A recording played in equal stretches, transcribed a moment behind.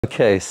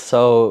Okay,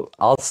 so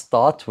I'll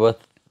start with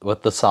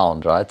the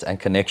sound, right, and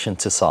connection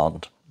to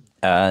sound.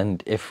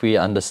 And if we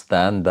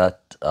understand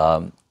that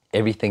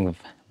everything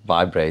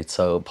vibrates,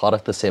 so part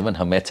of the seven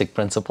hermetic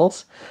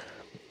principles,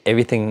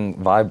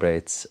 everything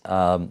vibrates,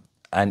 and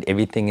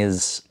everything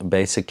is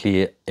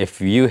basically,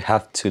 if you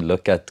have to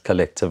look at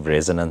collective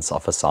resonance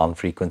of a sound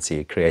frequency,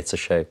 it creates a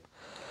shape.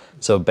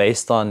 So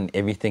based on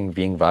everything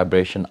being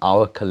vibration,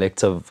 our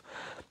collective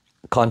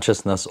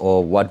consciousness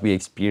or what we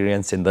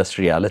experience in this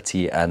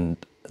reality, and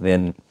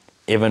then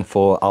even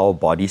for our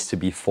bodies to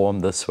be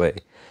formed this way,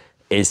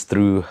 is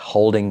through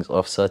holdings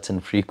of certain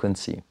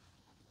frequency.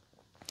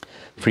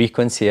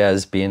 Frequency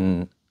has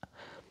been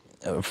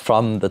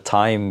from the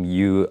time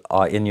you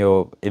are in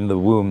the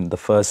womb, the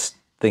first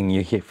thing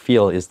you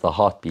feel is the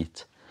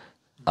heartbeat,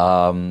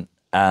 and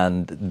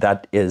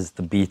that is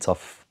the beat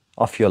of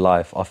your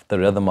life, of the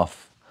rhythm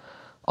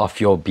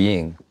of your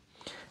being.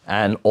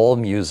 And all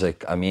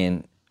music, I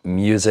mean,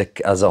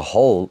 music as a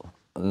whole,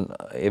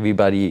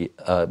 everybody,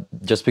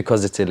 just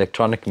because it's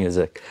electronic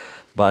music,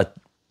 but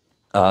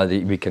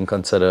we can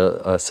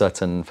consider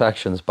certain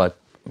factions, but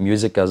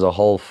music as a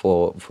whole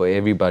for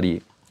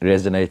everybody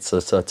resonates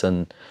a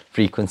certain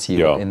frequency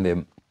Yeah. within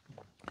them.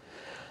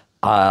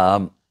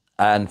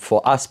 And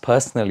for us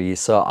personally,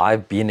 so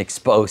I've been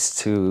exposed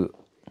to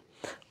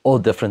all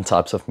different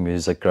types of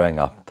music growing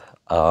up.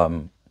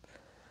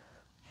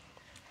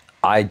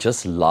 I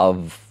just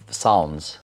love sounds.